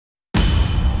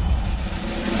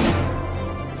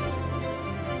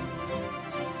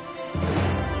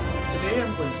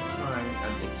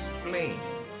explain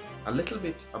a little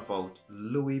bit about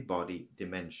Lewy body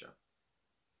dementia.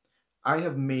 I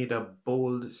have made a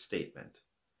bold statement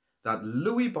that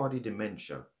Lewy body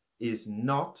dementia is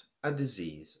not a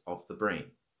disease of the brain.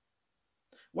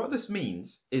 What this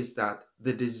means is that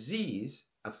the disease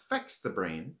affects the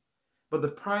brain, but the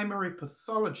primary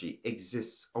pathology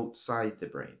exists outside the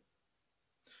brain.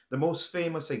 The most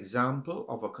famous example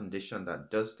of a condition that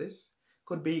does this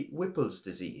could be Whipple's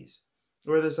disease,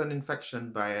 where there's an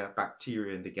infection by a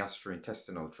bacteria in the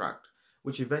gastrointestinal tract,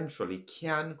 which eventually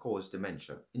can cause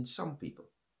dementia in some people.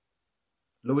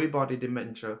 Lewy body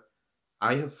dementia,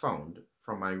 I have found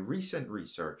from my recent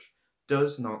research,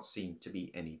 does not seem to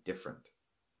be any different.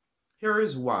 Here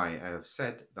is why I have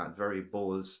said that very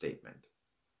bold statement.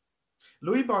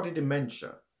 Lewy body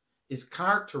dementia is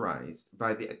characterized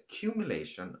by the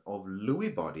accumulation of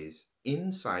Lewy bodies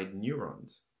inside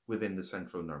neurons within the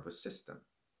central nervous system.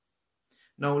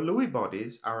 Now, Lewy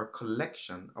bodies are a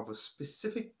collection of a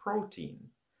specific protein,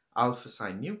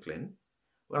 alpha-synuclein,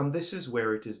 and this is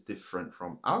where it is different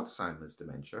from Alzheimer's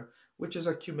dementia, which is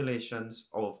accumulations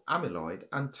of amyloid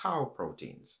and tau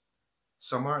proteins.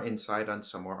 Some are inside and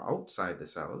some are outside the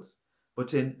cells,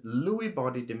 but in Lewy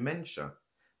body dementia,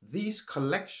 these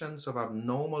collections of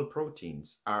abnormal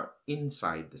proteins are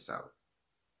inside the cell.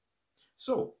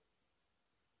 So,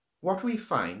 what we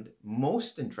find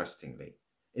most interestingly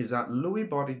is that Lewy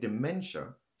body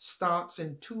dementia starts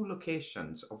in two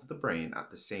locations of the brain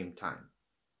at the same time.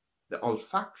 The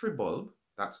olfactory bulb,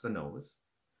 that's the nose,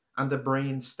 and the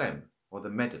brain stem, or the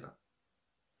medulla.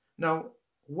 Now,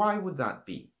 why would that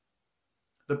be?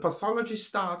 The pathology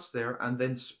starts there and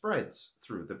then spreads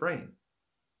through the brain.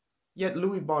 Yet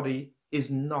Lewy body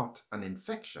is not an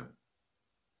infection.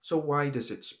 So why does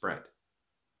it spread?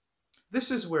 This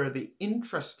is where the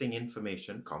interesting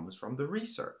information comes from the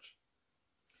research.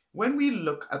 When we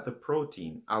look at the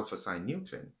protein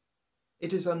alpha-synuclein,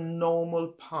 it is a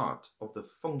normal part of the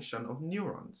function of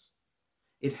neurons.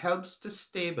 It helps to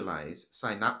stabilize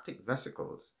synaptic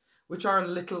vesicles, which are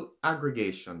little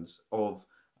aggregations of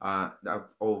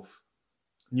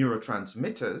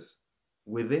neurotransmitters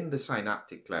within the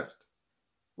synaptic cleft,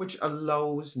 which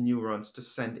allows neurons to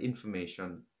send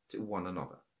information to one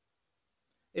another.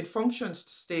 It functions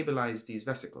to stabilize these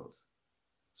vesicles.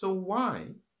 So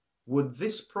why would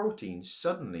this protein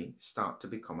suddenly start to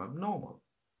become abnormal?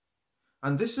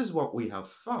 And this is what we have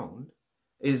found,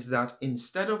 is that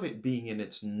instead of it being in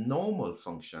its normal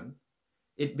function,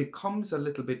 it becomes a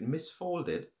little bit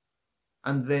misfolded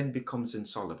and then becomes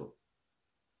insoluble.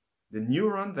 The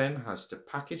neuron then has to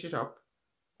package it up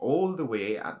all the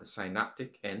way at the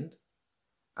synaptic end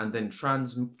and then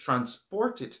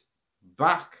transport it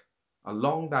back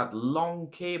along that long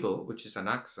cable, which is an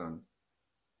axon,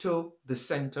 to the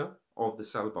center of the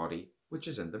cell body, which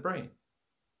is in the brain.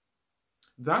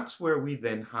 That's where we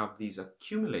then have these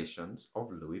accumulations of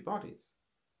Lewy bodies.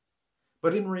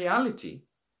 But in reality,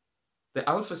 the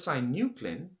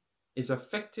alpha-synuclein is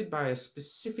affected by a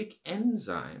specific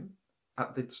enzyme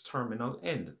at its terminal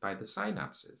end by the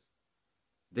synapses.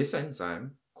 This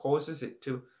enzyme causes it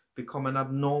to become an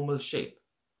abnormal shape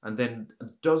and then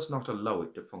does not allow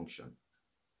it to function.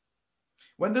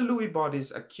 When the Lewy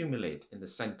bodies accumulate in the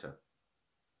center,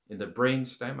 in the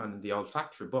brainstem and in the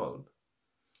olfactory bulb,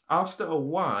 after a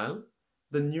while,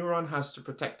 the neuron has to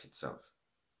protect itself.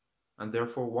 And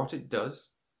therefore what it does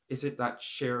is that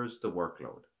shares the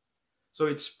workload. So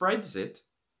it spreads it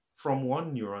from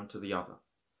one neuron to the other.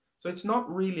 So it's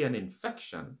not really an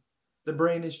infection. The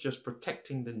brain is just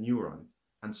protecting the neuron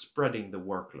and spreading the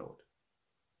workload.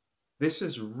 This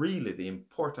is really the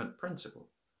important principle,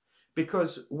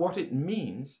 because what it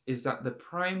means is that the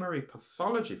primary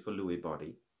pathology for Lewy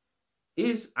body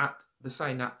is at the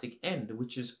synaptic end,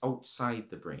 which is outside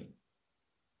the brain.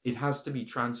 It has to be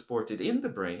transported in the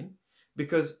brain,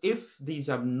 because if these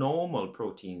abnormal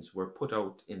proteins were put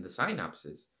out in the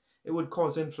synapses, it would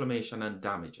cause inflammation and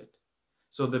damage it.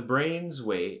 So the brain's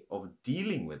way of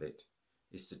dealing with it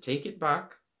is to take it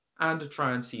back and to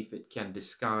try and see if it can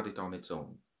discard it on its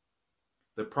own.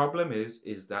 The problem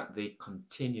is that they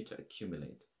continue to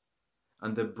accumulate,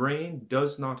 and the brain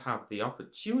does not have the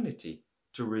opportunity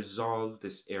to resolve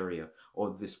this area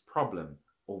or this problem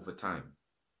over time.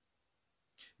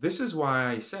 This is why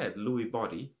I said Lewy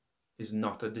body is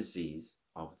not a disease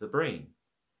of the brain.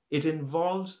 It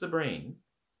involves the brain,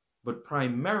 but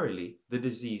primarily the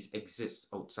disease exists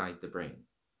outside the brain.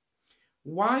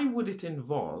 Why would it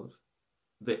involve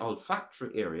the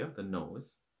olfactory area, the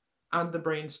nose, and the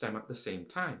brainstem at the same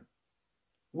time?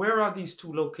 Where are these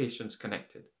two locations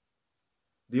connected?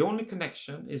 The only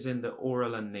connection is in the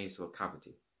oral and nasal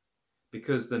cavity.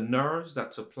 because the nerves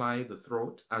that supply the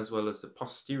throat, as well as the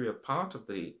posterior part of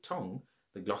the tongue,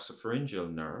 the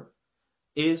glossopharyngeal nerve,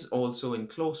 is also in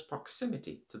close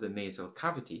proximity to the nasal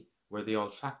cavity where the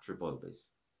olfactory bulb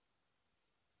is.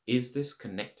 Is this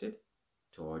connected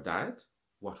to our diet,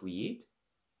 what we eat?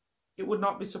 It would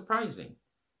not be surprising,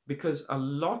 because a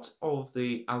lot of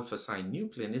the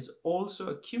alpha-synuclein is also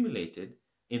accumulated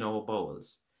in our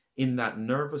bowels, in that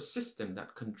nervous system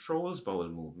that controls bowel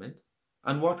movement.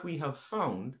 And what we have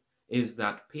found is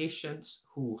that patients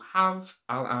who have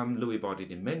Lewy body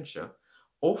dementia,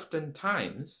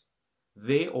 oftentimes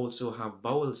they also have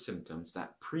bowel symptoms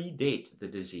that predate the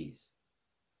disease.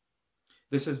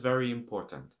 This is very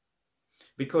important,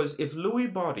 because if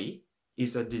Lewy body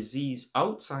is a disease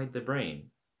outside the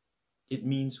brain, it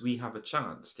means we have a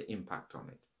chance to impact on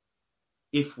it,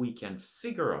 if we can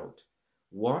figure out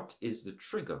what is the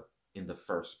trigger in the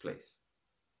first place.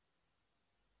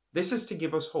 This is to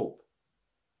give us hope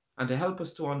and to help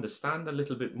us to understand a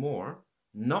little bit more,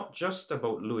 not just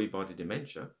about Lewy body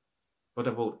dementia, but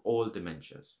about all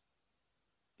dementias.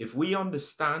 If we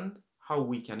understand how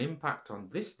we can impact on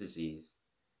this disease,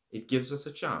 it gives us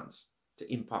a chance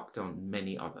to impact on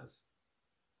many others.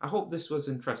 I hope this was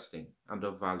interesting and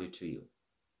of value to you.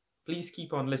 Please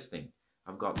keep on listening.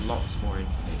 I've got lots more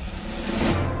information.